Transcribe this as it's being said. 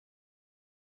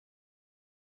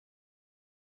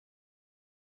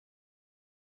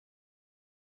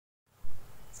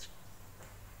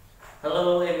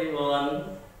Hello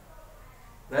everyone,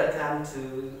 welcome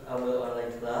to our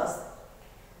online class.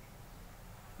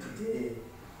 Today,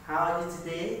 how are you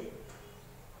today?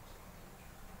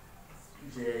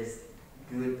 Yes,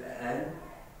 good and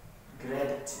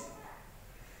great.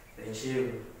 Thank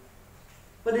you.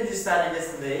 What did you study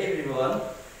yesterday, everyone?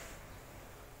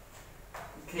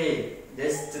 Okay,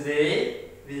 yesterday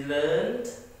we learned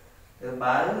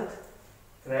about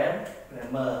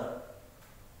grammar.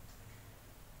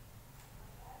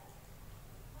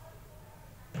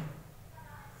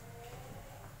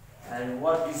 And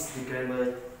what is the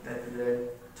grammar that we learned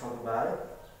talk about?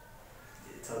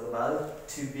 We talk about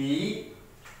to be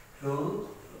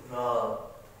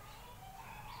plural.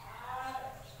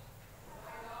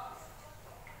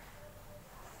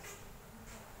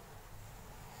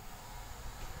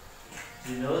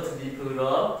 You know, to be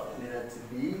plural, to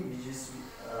be, we use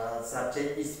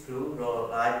subject is plural,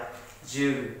 like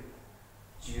you.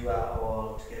 You are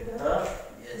all together,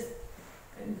 yes.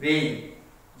 And we,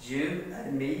 you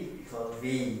and me, we call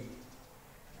we.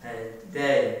 And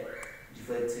they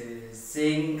refer to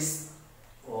things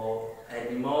or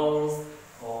animals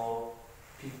or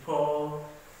people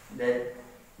that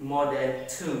more than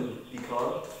two, we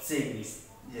call things,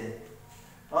 yeah.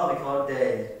 Or we call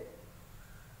they.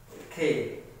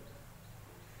 Okay.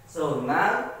 So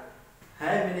now,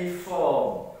 how many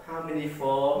form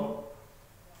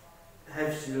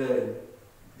have you learned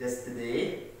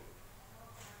yesterday?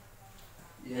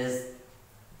 Yes,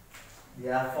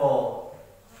 there are four.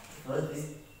 First is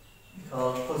we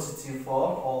call positive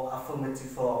form or affirmative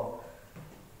form.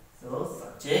 So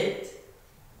subject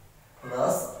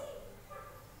plus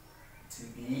to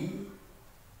be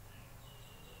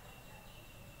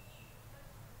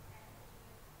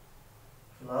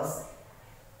plus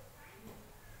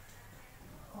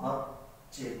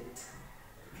object.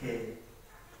 Okay.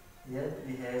 Here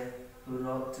we have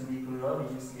plural, to be plural,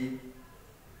 we use it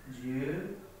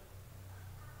you,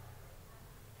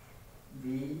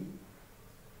 we,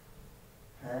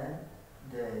 and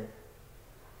they.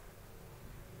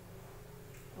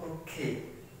 Okay.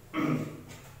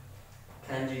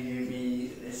 Can you give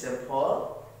me an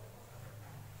example?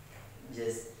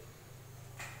 Yes.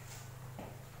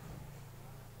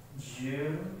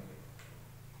 You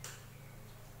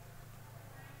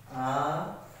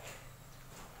are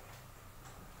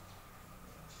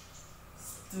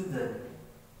student.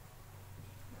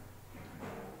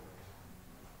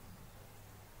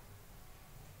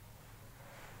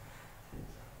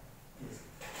 Yes.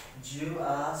 You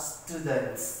are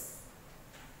students.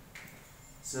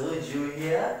 So you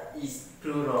here is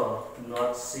plural,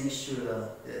 not singular.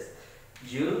 Yes.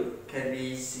 You can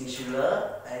be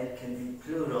singular and can be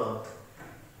plural.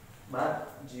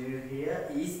 But you here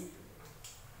is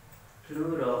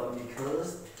plural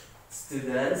because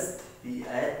students we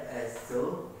add as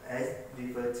so as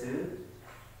refer to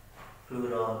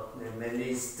plural.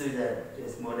 Many students,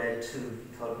 there's more than two,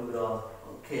 we call plural.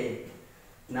 Okay.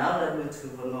 Now let's move to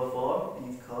one more form,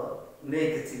 it's called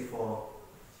negative form.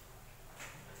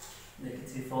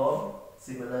 Negative form,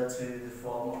 similar to the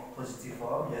form of positive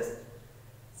form, yes.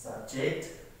 Subject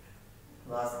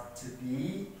plus to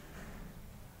be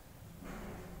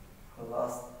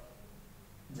plus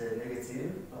the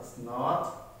negative plus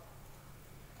not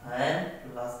and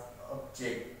plus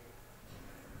object.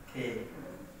 Okay.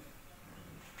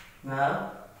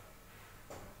 Now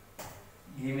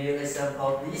give me an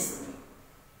example please.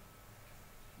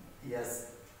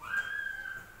 Yes.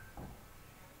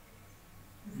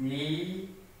 We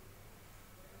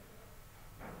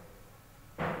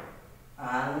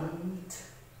and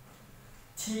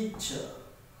teacher.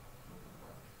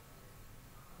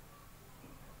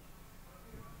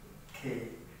 Okay.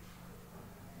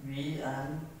 We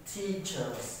and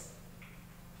teachers.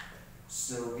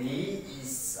 So we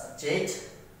is subject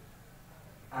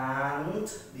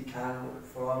and we can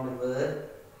form the word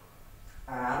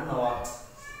are not.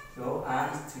 So are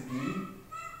is to be,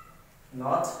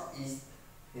 not is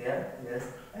here, yes,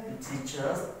 and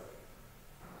teachers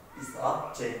is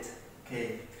object.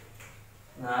 Okay.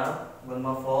 Now one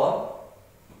more form.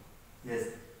 Yes,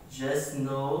 just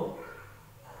no.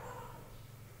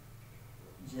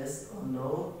 Yes or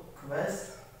no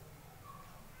question.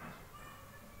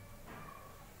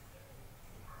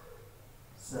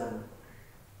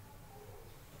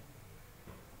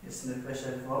 Yes, no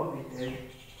question form. We have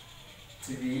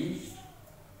to be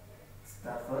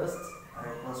start first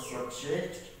and plus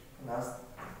subject plus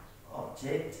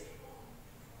object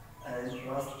and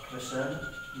plus question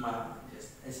mark. Yes.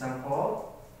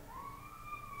 Example.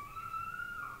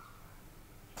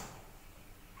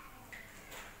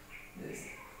 Yes.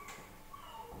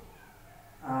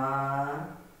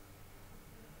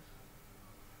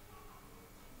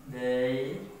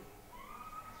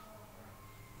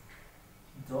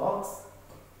 dogs?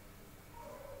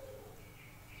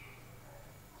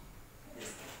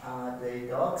 Yes. Are they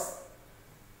dogs?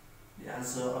 The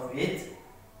answer of it,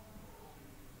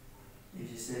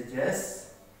 if you say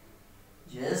yes,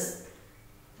 yes,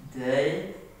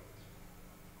 they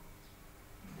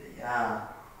are.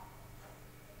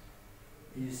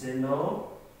 If you say no,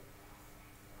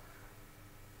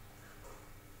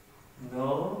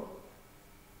 no,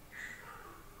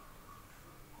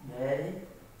 they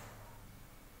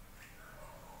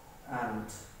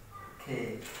aren't.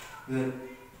 Okay, good.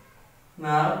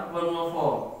 Now one more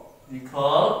form. We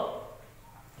call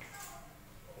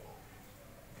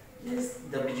yes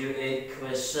WA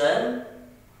question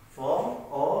form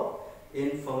or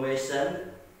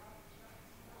information.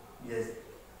 Yes,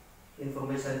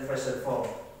 information question form.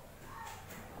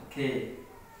 Okay,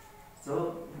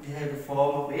 so we have the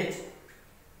form of it.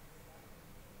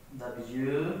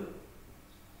 W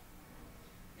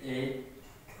a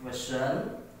question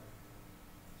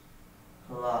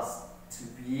plus to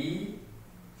be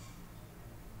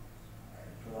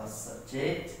plus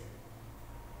subject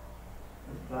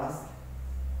plus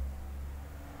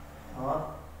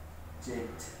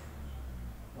object.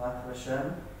 What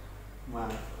question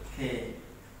mark? Okay,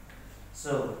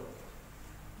 so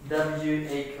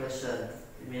WA question,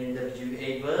 it means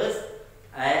WA words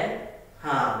and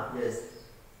how. Yes,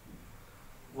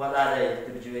 what are they?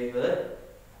 WA words: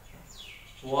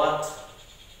 what,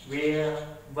 where,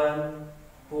 when,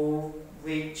 who,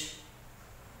 which.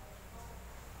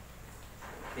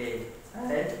 Okay,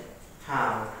 and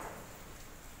how.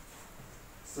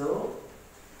 So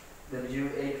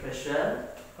WA question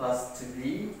plus to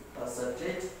be plus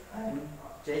subject and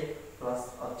object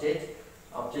plus object.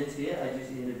 Object here I use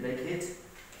in the bracket.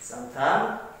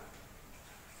 Sometimes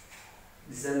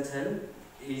the sentence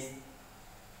is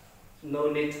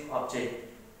no need object.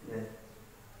 Yeah.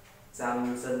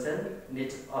 Some sentence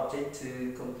need object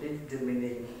to complete the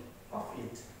meaning of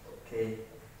it. Okay.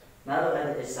 Now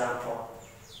an example.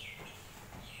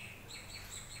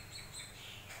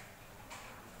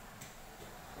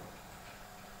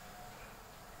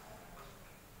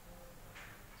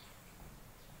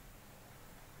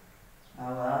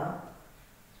 How are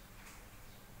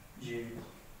you?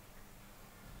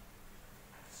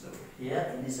 So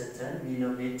here in this sentence we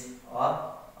no need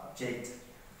of object.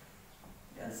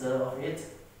 The answer of it: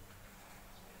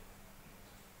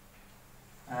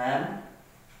 I am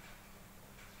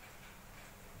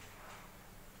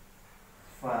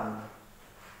fine.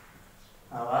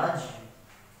 How are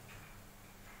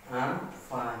you? I'm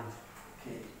fine.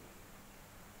 Okay.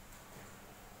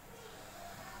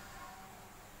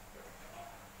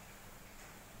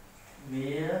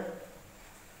 Where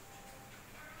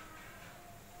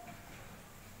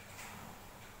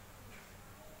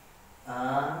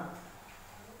are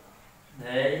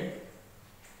they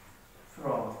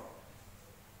from?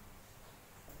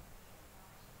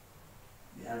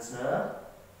 The answer: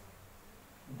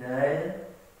 they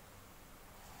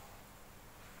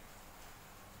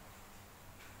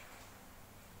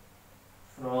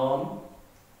from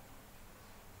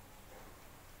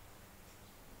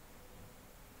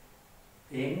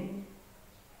England.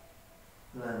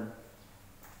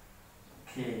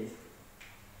 Okay,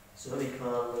 so we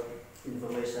call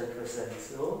information question.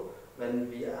 So when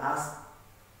we ask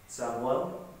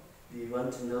someone, we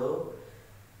want to know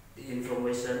the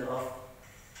information of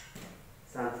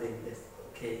something. Yes.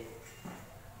 Okay.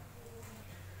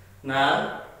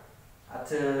 Now,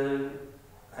 after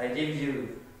I give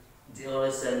you the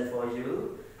lesson for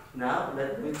you, now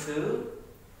let's go to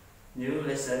new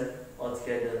lesson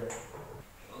altogether.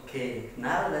 Okay,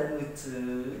 now let's move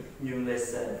to new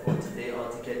lesson for today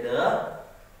altogether.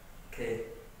 Okay,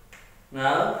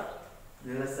 now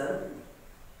the lesson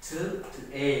 2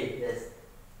 to A. Yes,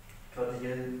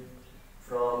 continue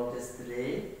from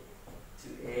yesterday to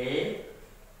A.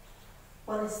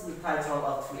 What is the title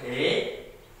of 2A?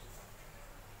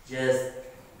 Yes,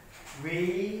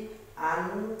 we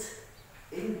and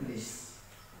English.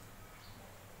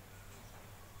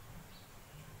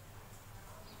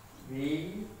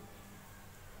 We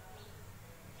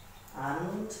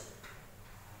and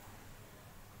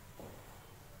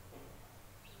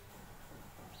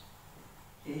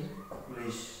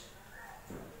English.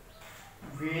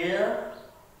 Where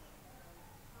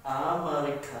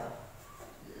America.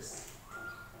 Yes.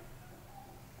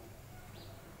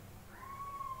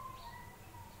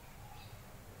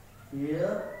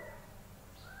 Here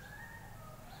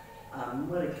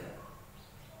America.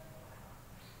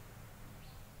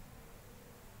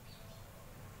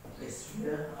 Yes,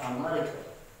 where America.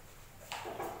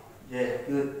 Yeah,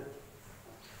 good.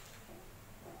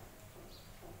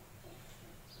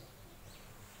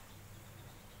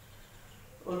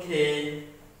 Okay,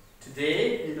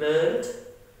 today we learned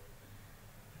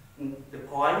the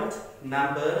point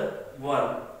number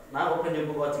 1. Now open your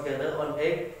book all together on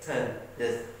page 10.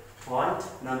 Yes, point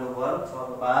number 1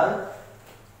 talk about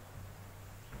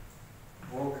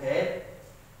vocabulary.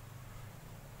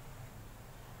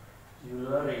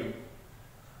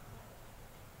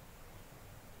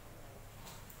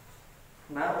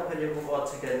 Now open your book all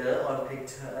together on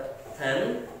page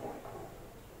 10.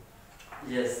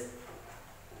 Yes.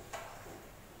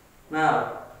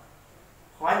 Now,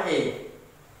 point A.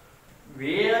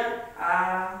 Where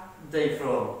are they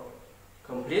from?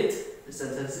 Complete the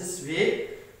sentences with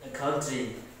a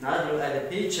country. Now you look at the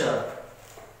picture.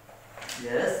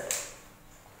 Yes.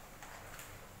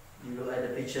 You look at the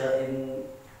picture in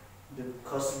the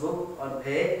course book on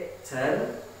page 10.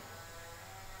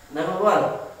 Number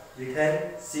 1. You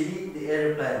can see the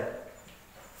airplane.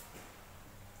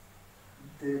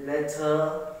 The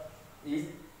letter is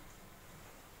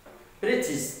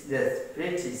British. Yes,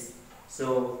 British.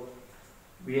 So,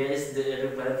 where is the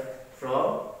airplane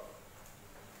from?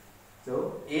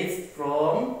 So, it's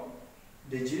from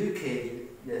the UK.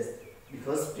 Yes,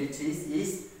 because British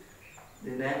is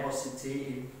the name of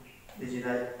city in the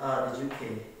UK.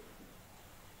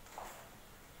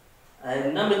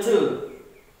 And number 2.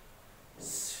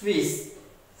 Swiss.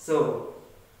 So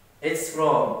it's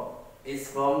from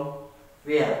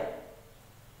where?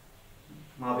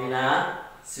 Mobile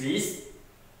Swiss.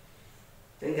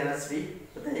 Tiếng Canada Swiss.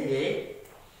 Có thể ghé.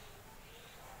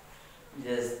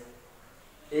 Yes.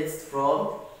 It's from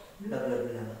blah blah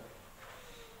blah.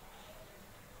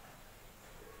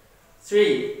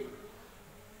 3.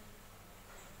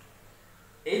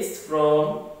 It's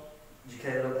from, you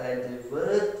can look at the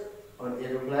word on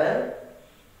aeroplane,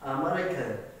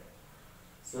 American.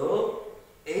 So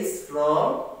it's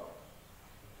from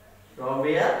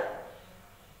where?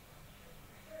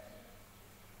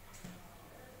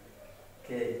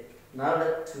 Okay, now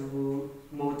let's move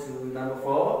to number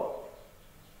 4.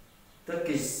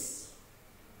 Turkish.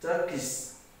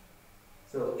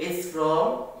 So it's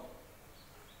from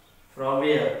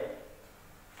where?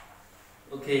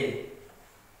 Okay.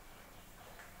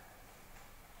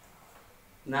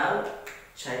 Now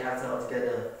check answer all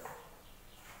together.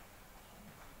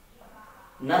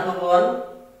 Number 1,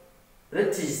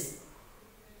 British.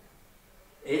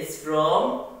 It's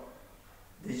from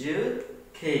the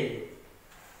UK.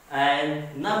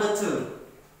 And number 2,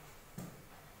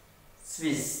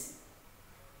 Swiss.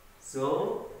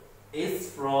 So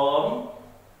it's from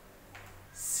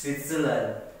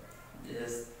Switzerland.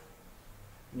 Yes.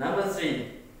 Number 3,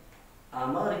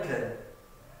 American.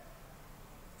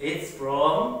 It's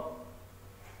from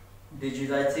the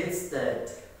United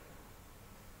States.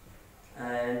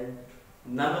 And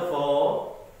number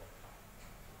 4,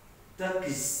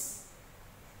 Turkish.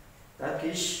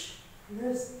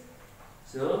 Yes.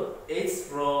 So it's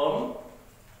from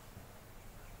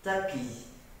Turkey.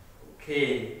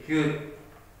 Okay, good.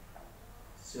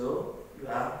 So you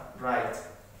are right.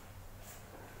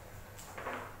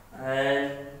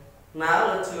 And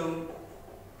now let's do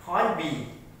point B.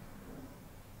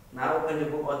 Now open the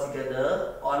book all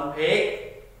together on page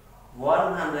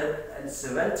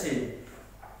 117.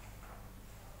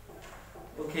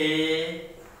 Okay,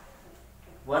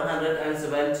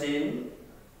 117.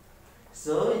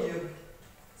 So you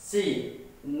see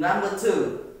number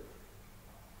 2,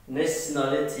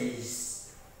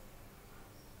 nationalities.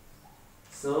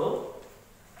 So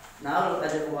now look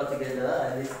at the book all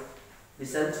together and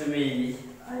listen to me.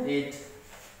 We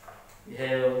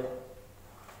have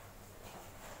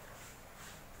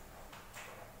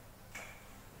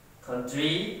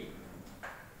country.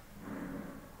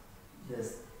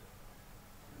 Yes.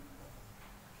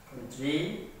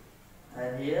 Country.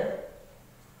 And here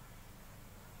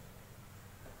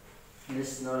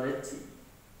nationality.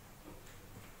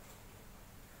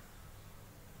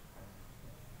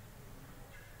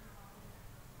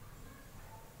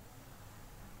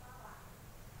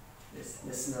 Yes,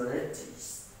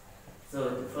 nationalities. So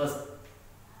the first,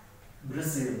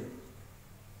 Brazil.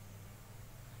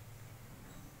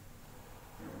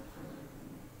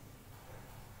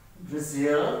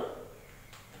 Brazil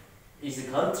is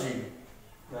a country.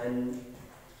 When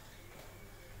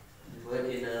the word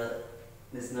in a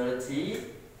nationality,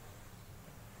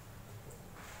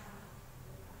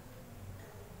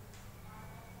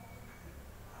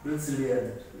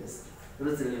 Brazilian. Yes,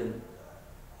 Brazilian.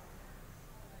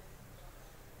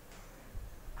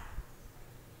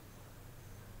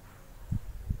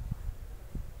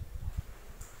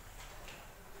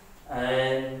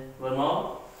 And one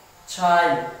more,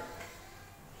 China.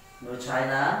 No,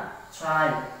 China,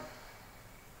 China.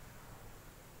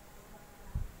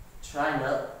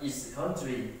 China is a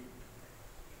country,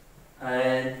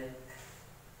 and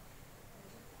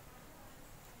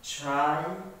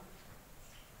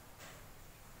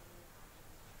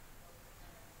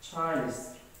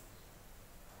Chinese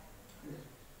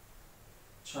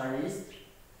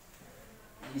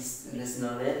is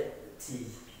nationality.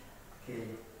 Okay.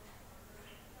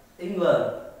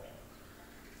 England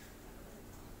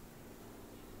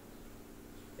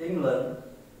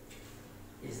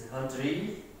is a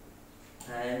country,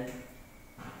 and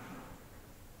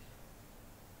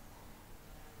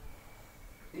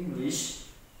English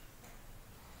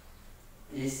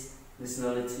is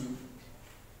nationality.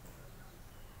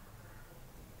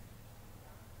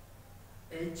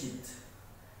 Egypt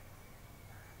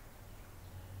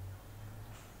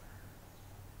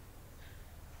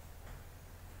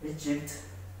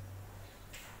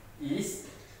is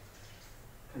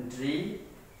country.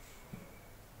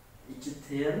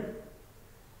 Egyptian,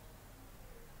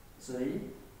 sorry,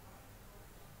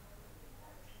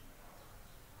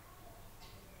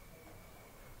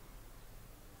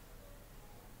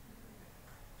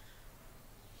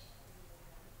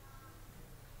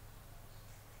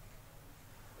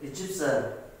 Egyptian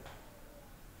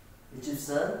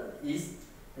is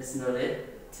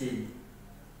nationality.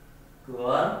 Go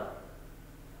on.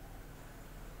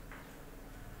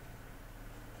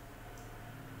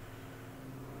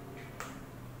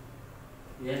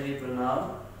 Here we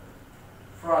pronounce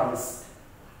France.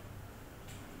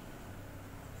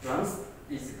 France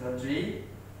is a country,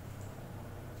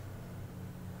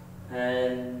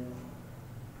 and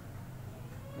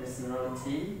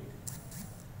nationality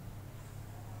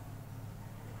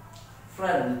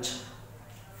French.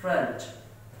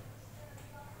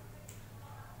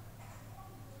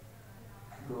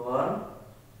 Go on.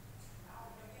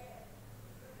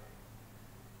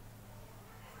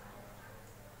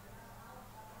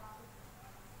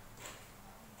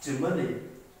 Germany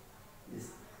is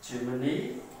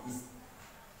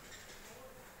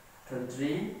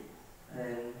country,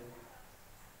 and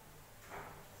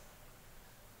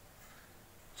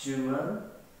German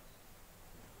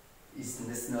is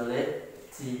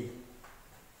nationality.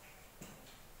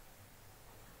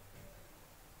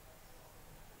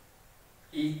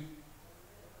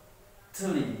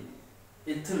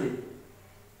 Italy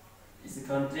is a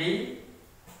country,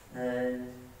 and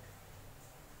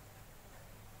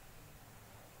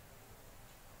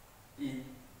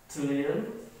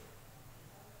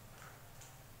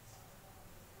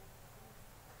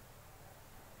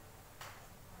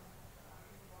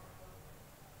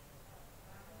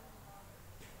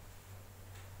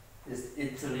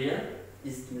Italian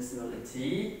is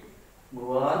nationality.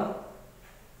 Go on.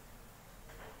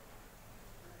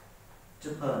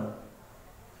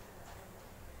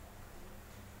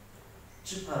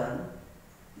 Japan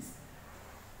is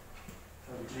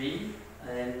country,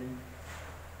 and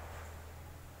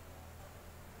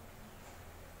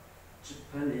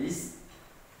Japanese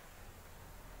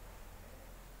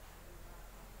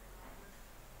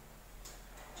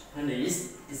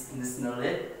is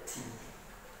nationality.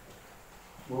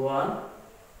 Go on.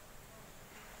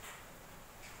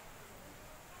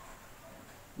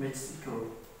 Mexico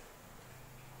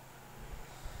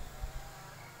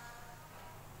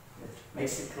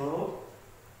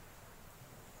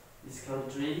is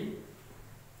country,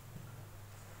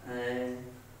 and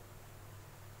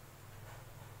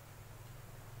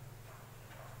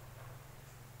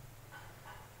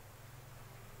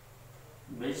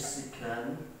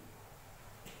Mexican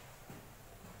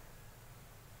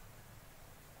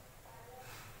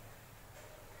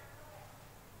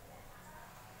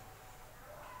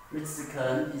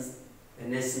is a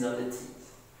nationality.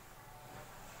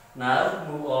 Now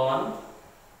move on.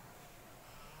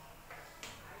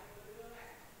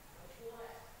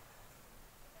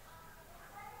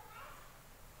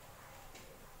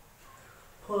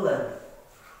 Poland.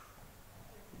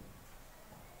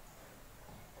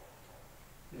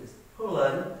 Yes.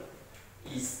 Poland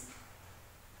is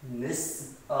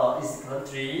a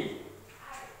country,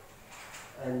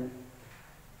 and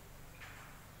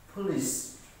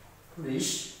Polish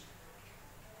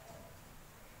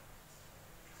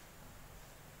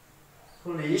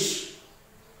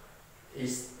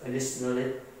is a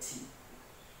nationality.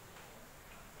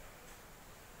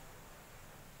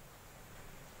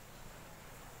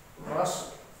 Russia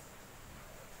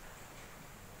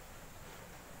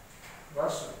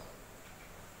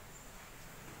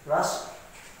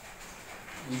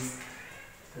is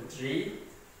country.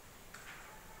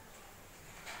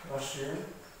 Russia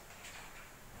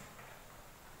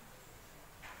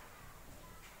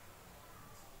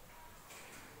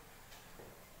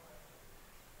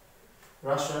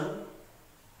Russian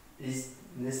is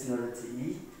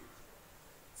nationality.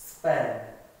 Spain.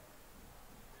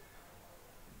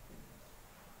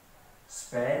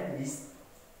 Spain is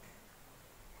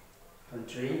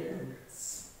country and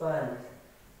Spain.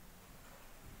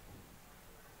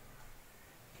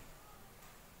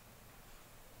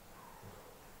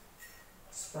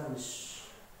 Spanish.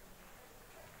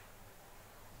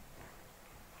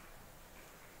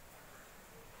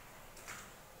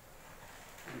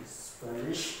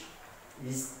 Spanish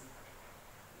is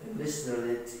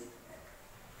nationality.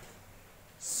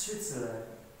 Switzerland.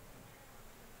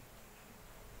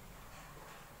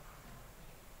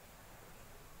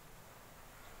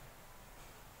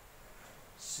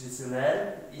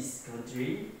 Switzerland is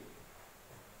country.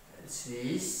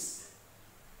 Swiss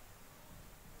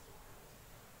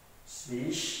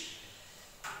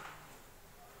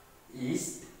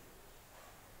is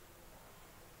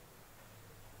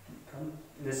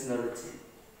nationality.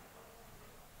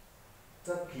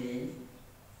 Turkey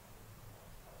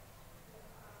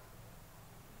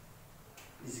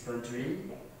is country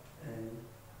and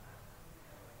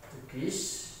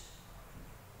Turkish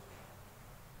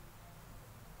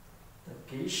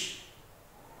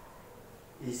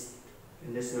is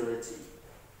nationality.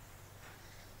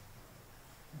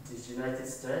 The United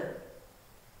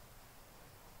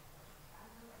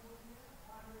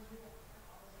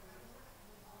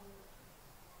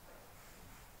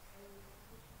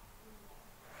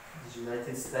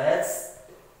States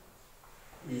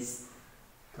is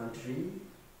country.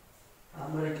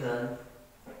 American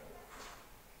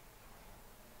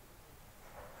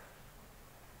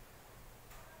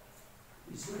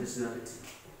is nationality.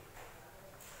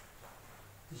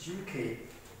 UK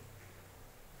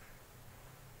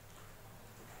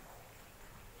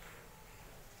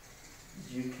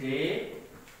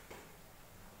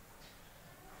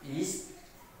is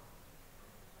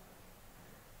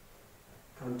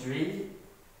country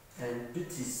and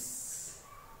British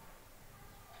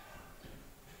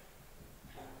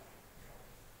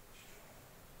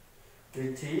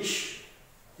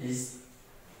is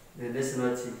the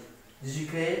nationality. The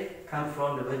UK comes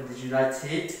from the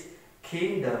United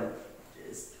Kingdom.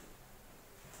 Yes.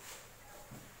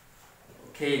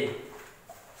 Okay.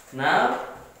 Now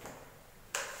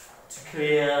to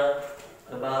clear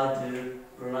about the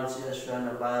pronunciation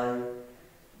about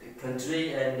the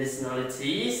country and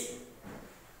nationalities,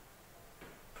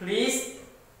 please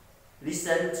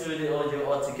listen to the audio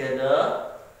all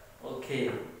together.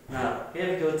 Okay. Now,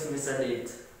 here we go to lesson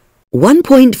 8.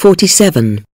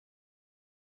 1.47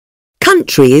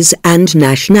 Countries and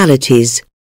nationalities.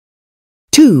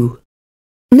 2.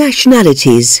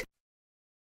 Nationalities.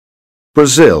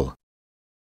 Brazil,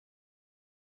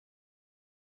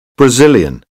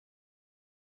 Brazilian,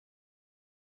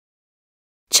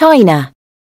 China,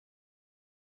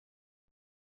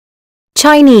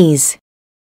 Chinese,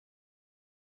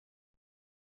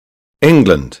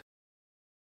 England,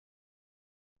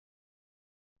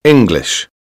 English,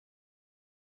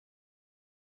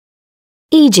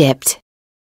 Egypt,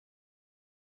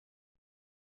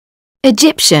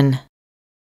 Egyptian,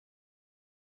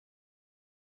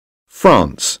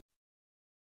 France,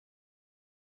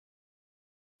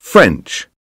 French,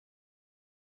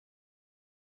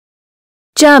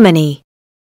 Germany,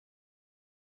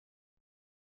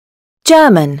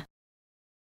 German,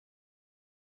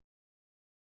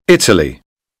 Italy,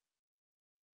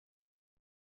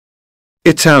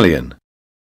 Italian,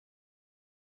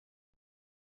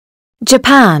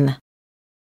 Japan,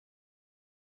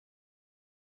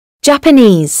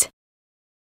 Japanese,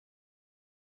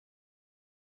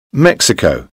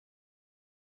 Mexico,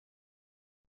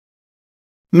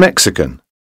 Mexican,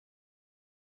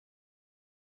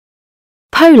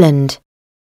 Poland,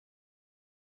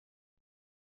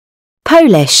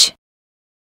 Polish,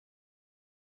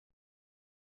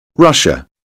 Russia,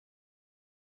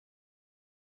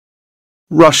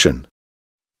 Russian,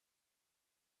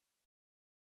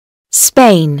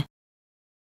 Spain,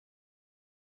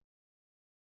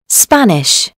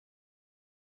 Spanish,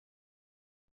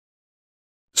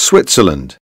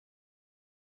 Switzerland,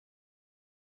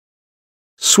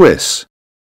 Swiss,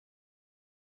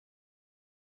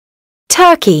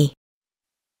 Turkey,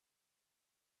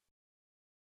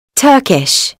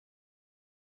 Turkish,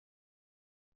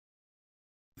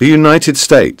 the United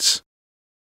States,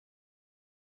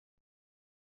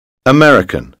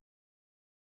 American,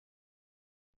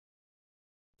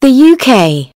 the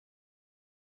UK,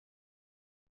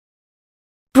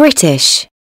 British.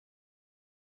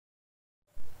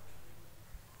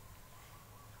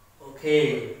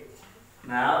 Okay,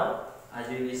 now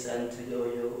as you listen to the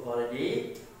audio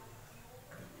already,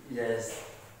 Yes.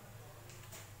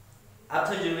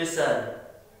 After you listen,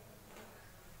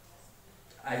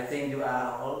 I think you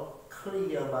are all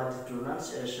clear about the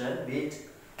pronunciation with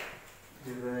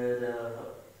the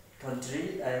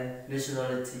country and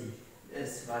nationality.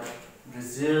 Yes, like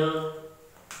Brazil,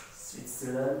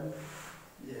 Switzerland.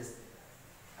 Yes,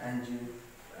 and you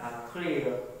are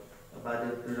clear about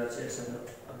the pronunciation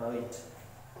about it.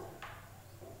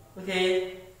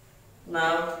 Okay,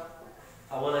 now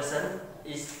our lesson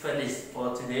is finished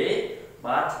for today,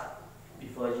 but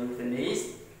before you finish,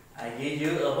 I give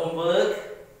you a homework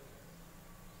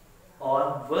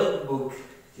on workbook.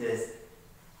 Yes,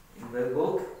 in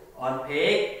workbook on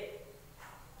page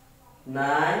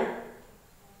 9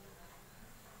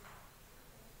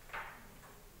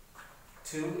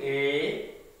 2A,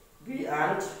 we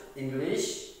and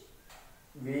English,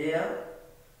 we are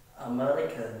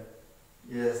American.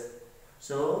 Yes.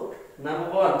 So number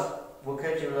 1,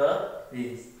 vocabulary.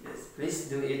 Please, yes, please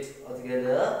do it all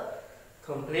together.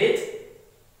 Complete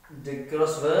the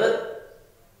crossword.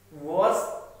 What's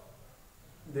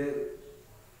the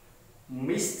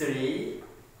mystery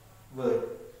word?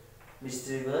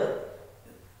 Mystery word.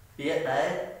 Biết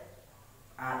đấy.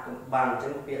 Cũng bằng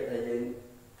chứng biết là gì?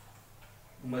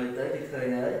 Mời tới cái khơi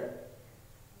này.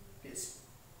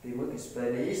 Thì mức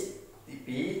Spanish, thì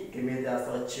bí, cái miền ta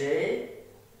so chế,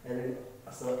 hay là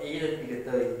so ý là cái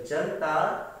từ chân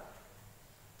ta,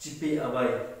 chỉ bị ở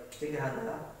vậy, cái hạt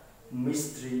là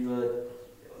mystery word.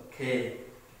 Okay.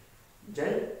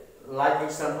 Then, like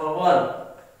example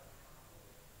 1,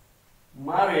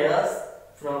 Maria's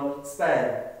from Spain.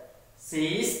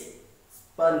 She's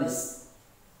Spanish.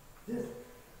 Yes.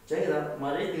 Chẳng là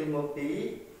Maria từ một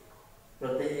tí,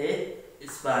 rồi tới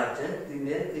Spain, chứ từ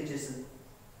đến từ chữ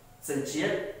sinh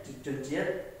chiết, chữ chiết,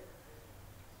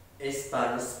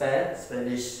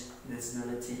 Spanish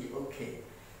nationality. Okay.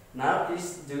 Now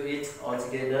please do it all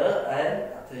together,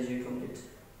 and after you complete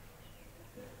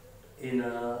in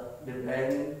the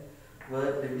blank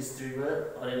word, the mystery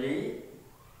word already,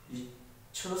 you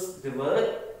choose the word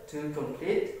to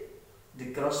complete the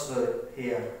crossword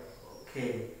here.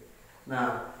 Okay.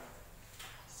 Now,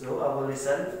 so our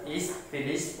lesson is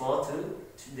finished for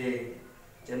today.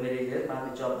 Cho mình đi đến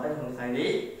ban job ấy hôm nay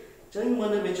đi. Chúng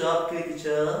mình đi job kia thì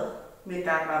chờ mình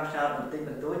càng làm sao mình tin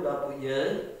mình tối đó buổi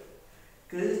giờ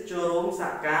cứ cho rốn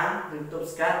sạc cá đừng tôm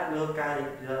scat nơ ca đi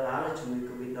giờ đó là chúng mình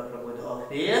cũng bị đọc là buổi đó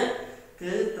phía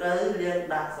cứ tới liên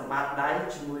đặt sập bát đáy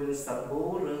chúng mình sập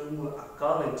bú rừng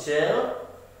có mình chéo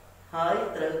hơi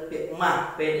tới việc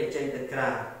mặt bên để trên từ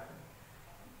cả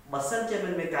mà sân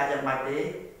trên mình cả chạm mặt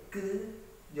đấy cứ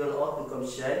vô lỗ từ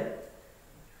con xén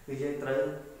cứ trên tới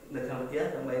được thằng tiết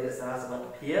là mấy đứa xa sập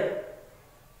phía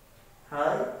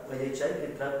hơi và dưới chân thì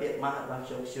tới việc mặt bằng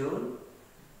trồng xuống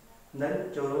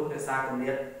nâng cho luôn cái xa còn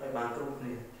liệt phải bằng công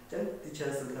này chân thì chơi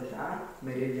sự thật đã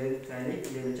mình đi dưới cái này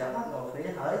đi chạm bằng ở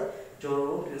thế hơi cho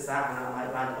luôn cái xa là phải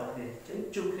bằng ở thế chân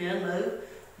chụp phía nữa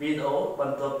video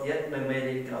bằng tốt tiết mình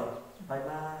đi cầu bye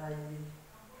bye.